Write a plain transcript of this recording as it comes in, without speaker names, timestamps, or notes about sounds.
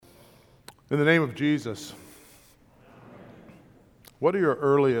In the name of Jesus, what are your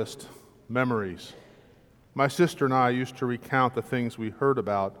earliest memories? My sister and I used to recount the things we heard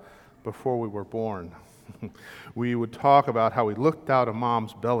about before we were born. We would talk about how we looked out of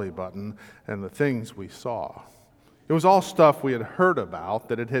Mom's belly button and the things we saw. It was all stuff we had heard about,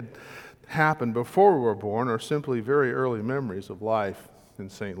 that it had happened before we were born, or simply very early memories of life in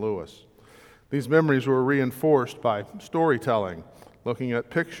St. Louis. These memories were reinforced by storytelling, looking at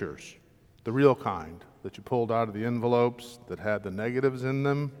pictures, the real kind that you pulled out of the envelopes that had the negatives in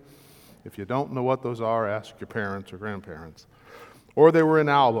them. If you don't know what those are, ask your parents or grandparents. Or they were in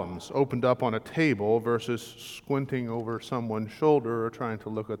albums, opened up on a table versus squinting over someone's shoulder or trying to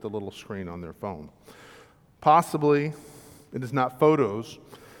look at the little screen on their phone. Possibly it is not photos,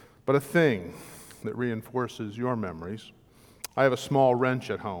 but a thing that reinforces your memories. I have a small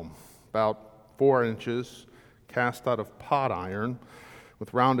wrench at home, about 4 inches, cast out of pot iron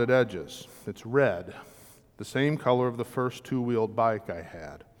with rounded edges. It's red, the same color of the first 2-wheeled bike I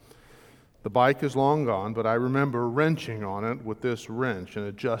had. The bike is long gone, but I remember wrenching on it with this wrench and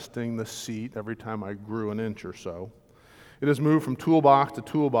adjusting the seat every time I grew an inch or so. It has moved from toolbox to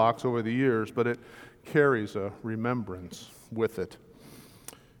toolbox over the years, but it carries a remembrance with it.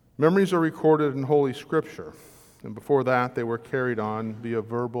 Memories are recorded in Holy Scripture, and before that they were carried on via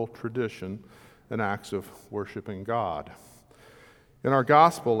verbal tradition and acts of worshiping God. In our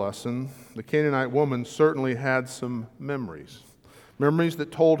gospel lesson, the Canaanite woman certainly had some memories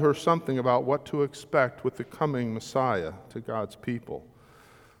that told her something about what to expect with the coming Messiah to God's people.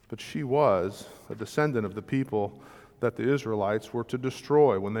 But she was a descendant of the people that the Israelites were to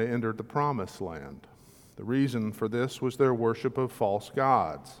destroy when they entered the Promised Land. The reason for this was their worship of false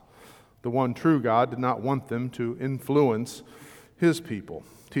gods. The one true God did not want them to influence His people,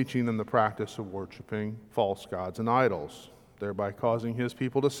 teaching them the practice of worshiping false gods and idols, thereby causing His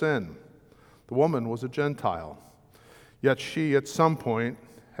people to sin. The woman was a Gentile, yet she at some point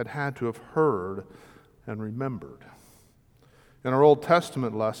had to have heard and remembered. In our Old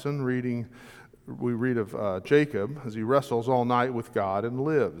Testament lesson, we read of Jacob as he wrestles all night with God and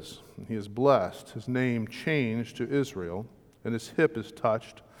lives. He is blessed, his name changed to Israel, and his hip is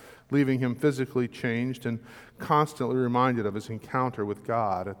touched, leaving him physically changed and constantly reminded of his encounter with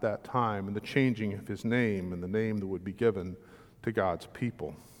God at that time and the changing of his name and the name that would be given to God's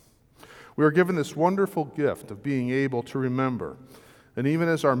people. We are given this wonderful gift of being able to remember, and even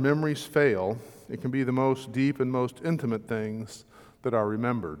as our memories fail, it can be the most deep and most intimate things that are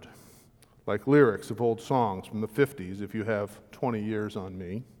remembered, like lyrics of old songs from the 50s if you have 20 years on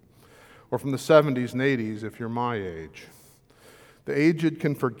me, or from the 70s and 80s if you're my age. The aged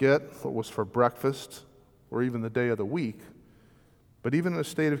can forget what was for breakfast or even the day of the week, but even in a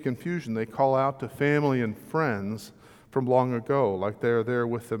state of confusion, they call out to family and friends from long ago, like they're there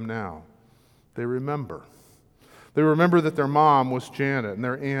with them now. They remember. They remember that their mom was Janet and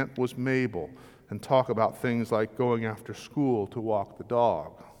their aunt was Mabel, and talk about things like going after school to walk the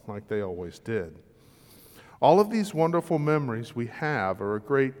dog, like they always did. All of these wonderful memories we have are a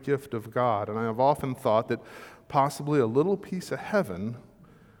great gift of God, and I have often thought that possibly a little piece of heaven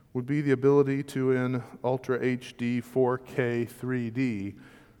would be the ability to, in Ultra HD 4K 3D,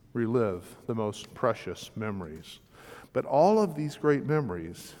 relive the most precious memories. But all of these great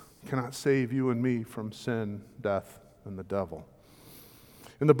memories cannot save you and me from sin, death, and the devil.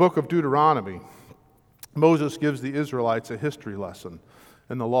 In the book of Deuteronomy, Moses gives the Israelites a history lesson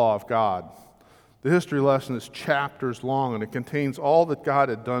in the law of God. The history lesson is chapters long, and it contains all that God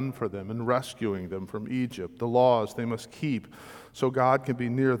had done for them in rescuing them from Egypt, the laws they must keep so God can be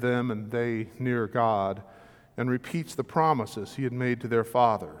near them and they near God, and repeats the promises He had made to their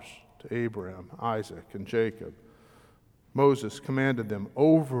fathers, to Abraham, Isaac, and Jacob. Moses commanded them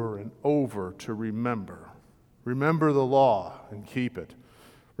over and over to remember. Remember the law and keep it.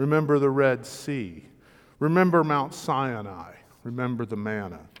 Remember the Red Sea. Remember Mount Sinai. Remember the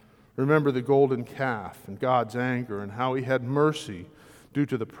manna. Remember the golden calf and God's anger and how He had mercy due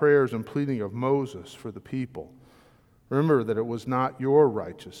to the prayers and pleading of Moses for the people. Remember that it was not your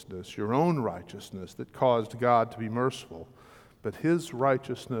righteousness, your own righteousness, that caused God to be merciful, but His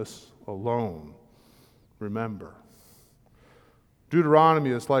righteousness alone. Remember.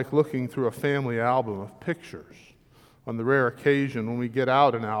 Deuteronomy is like looking through a family album of pictures. On the rare occasion when we get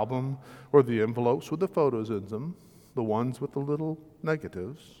out an album or the envelopes with the photos in them, the ones with the little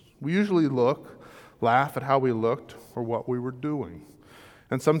negatives, we usually laugh at how we looked or what we were doing,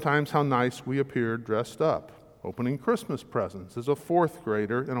 and sometimes how nice we appeared dressed up, opening Christmas presents as a 4th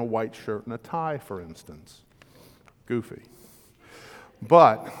grader in a white shirt and a tie, for instance. Goofy.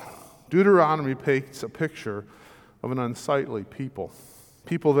 But Deuteronomy paints a picture of an unsightly people,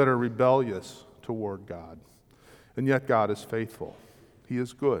 people that are rebellious toward God. And yet God is faithful. He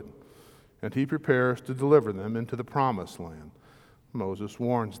is good, and he prepares to deliver them into the promised land. Moses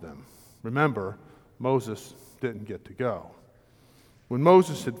warns them. Remember, Moses didn't get to go. When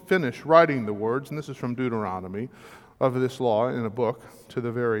Moses had finished writing the words, and this is from Deuteronomy, of this law in a book to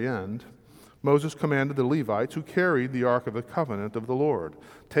the very end, Moses commanded the Levites who carried the Ark of the Covenant of the Lord,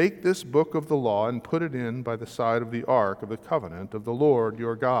 "Take this book of the law and put it in by the side of the Ark of the Covenant of the Lord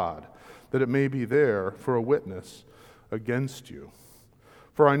your God, that it may be there for a witness against you.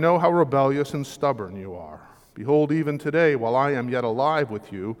 For I know how rebellious and stubborn you are. Behold, even today, while I am yet alive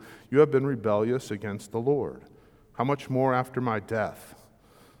with you, you have been rebellious against the Lord. How much more after my death?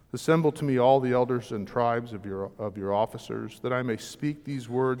 Assemble to me all the elders and tribes of your officers, that I may speak these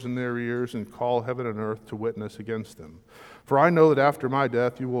words in their ears and call heaven and earth to witness against them. For I know that after my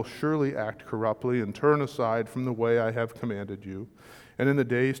death you will surely act corruptly and turn aside from the way I have commanded you. And in the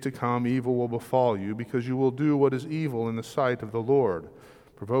days to come evil will befall you, because you will do what is evil in the sight of the Lord,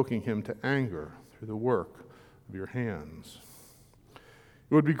 provoking him to anger through the work of your hands."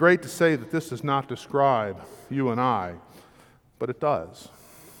 It would be great to say that this does not describe you and I, but it does.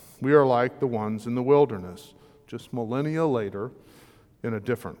 We are like the ones in the wilderness, just millennia later in a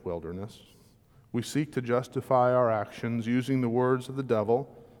different wilderness. We seek to justify our actions using the words of the devil.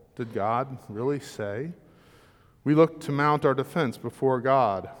 Did God really say? We look to mount our defense before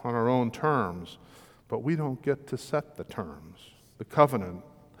God on our own terms, but we don't get to set the terms. The covenant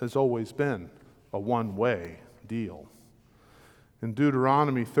has always been a one-way deal. In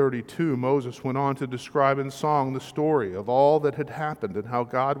Deuteronomy 32, Moses went on to describe in song the story of all that had happened and how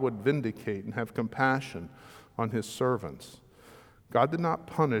God would vindicate and have compassion on his servants. God did not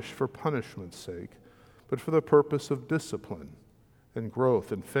punish for punishment's sake, but for the purpose of discipline and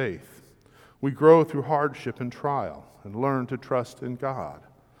growth in faith. We grow through hardship and trial and learn to trust in God.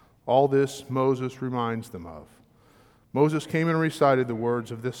 All this Moses reminds them of. Moses came and recited the words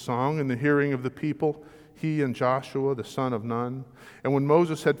of this song in the hearing of the people, he and Joshua, the son of Nun. And when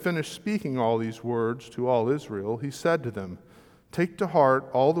Moses had finished speaking all these words to all Israel, he said to them, "Take to heart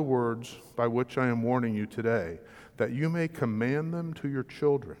all the words by which I am warning you today, that you may command them to your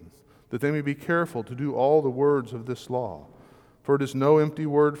children, that they may be careful to do all the words of this law. For it is no empty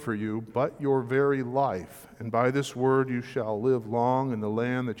word for you, but your very life. And by this word you shall live long in the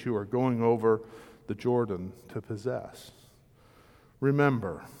land that you are going over the Jordan to possess."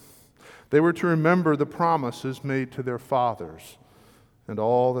 Remember. They were to remember the promises made to their fathers and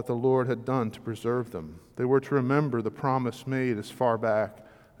all that the Lord had done to preserve them. They were to remember the promise made as far back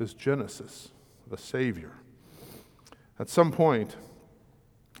as Genesis of a Savior. At some point,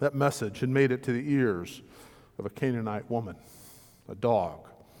 that message had made it to the ears of a Canaanite woman, a dog,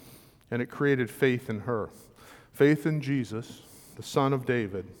 and it created faith in her. Faith in Jesus, the Son of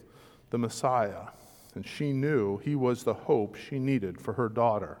David, the Messiah, and she knew he was the hope she needed for her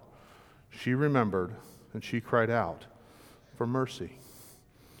daughter. She remembered, and she cried out for mercy.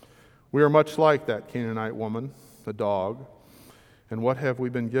 We are much like that Canaanite woman, the dog, and what have we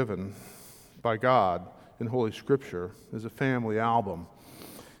been given by God in Holy Scripture is a family album.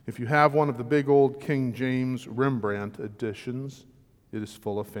 If you have one of the big old King James Rembrandt editions, it is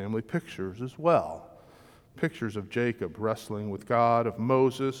full of family pictures as well. Pictures of Jacob wrestling with God, of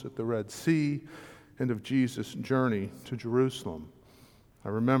Moses at the Red Sea, and of Jesus' journey to Jerusalem. I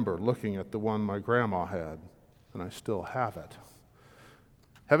remember looking at the one my grandma had, and I still have it.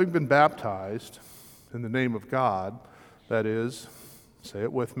 Having been baptized in the name of God, that is, say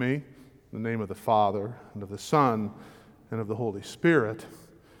it with me, in the name of the Father, and of the Son, and of the Holy Spirit,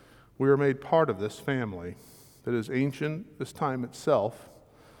 we are made part of this family that is ancient as time itself,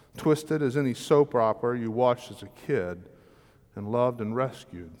 twisted as any soap opera you watched as a kid, and loved and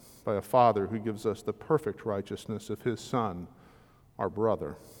rescued by a Father who gives us the perfect righteousness of His Son, our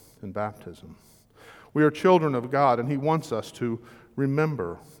brother, in baptism. We are children of God, and He wants us to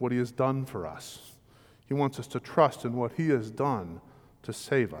remember what He has done for us. He wants us to trust in what He has done to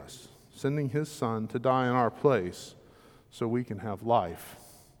save us, sending His Son to die in our place so we can have life.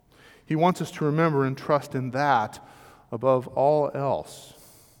 He wants us to remember and trust in that above all else.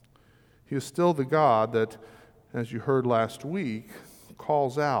 He is still the God that, as you heard last week,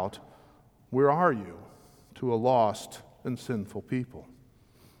 calls out, "Where are you?" to a lost and sinful people,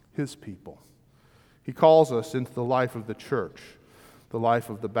 His people. He calls us into the life of the church, the life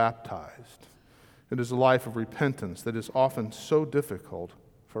of the baptized. It is a life of repentance that is often so difficult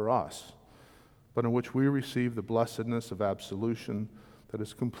for us, but in which we receive the blessedness of absolution that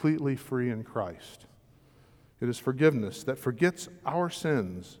is completely free in Christ. It is forgiveness that forgets our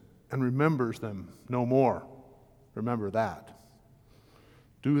sins and remembers them no more. Remember that.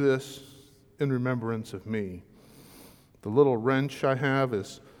 Do this in remembrance of me. The little wrench I have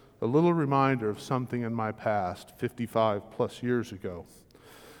is a little reminder of something in my past, 55 plus years ago.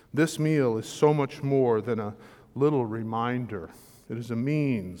 This meal is so much more than a little reminder. It is a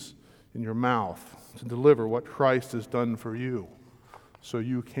means in your mouth to deliver what Christ has done for you, so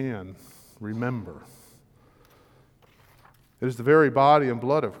you can remember. It is the very body and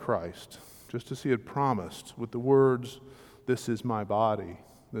blood of Christ, just as he had promised with the words, "This is my body,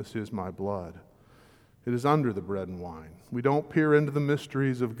 this is my blood." It is under the bread and wine. We don't peer into the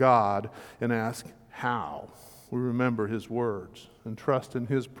mysteries of God and ask how. We remember his words and trust in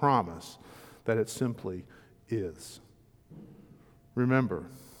his promise that it simply is. Remember,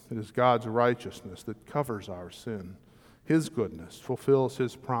 it is God's righteousness that covers our sin. His goodness fulfills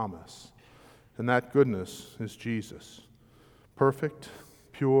his promise, and that goodness is Jesus. Perfect,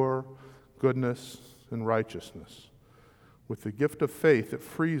 pure goodness and righteousness. With the gift of faith that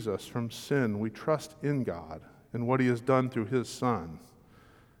frees us from sin, we trust in God and what he has done through his Son.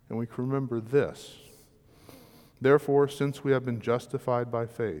 And we can remember this. Therefore, since we have been justified by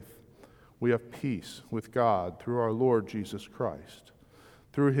faith, we have peace with God through our Lord Jesus Christ.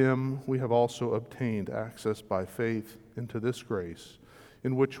 Through him we have also obtained access by faith into this grace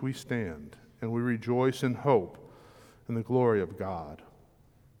in which we stand, and we rejoice in hope in the glory of God.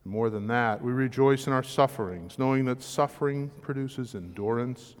 More than that, we rejoice in our sufferings, knowing that suffering produces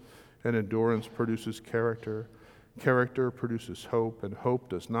endurance, and endurance produces character. Character produces hope, and hope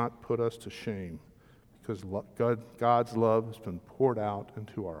does not put us to shame, because God's love has been poured out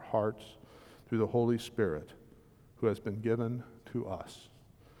into our hearts through the Holy Spirit, who has been given to us.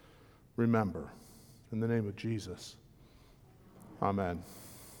 Remember, in the name of Jesus, amen.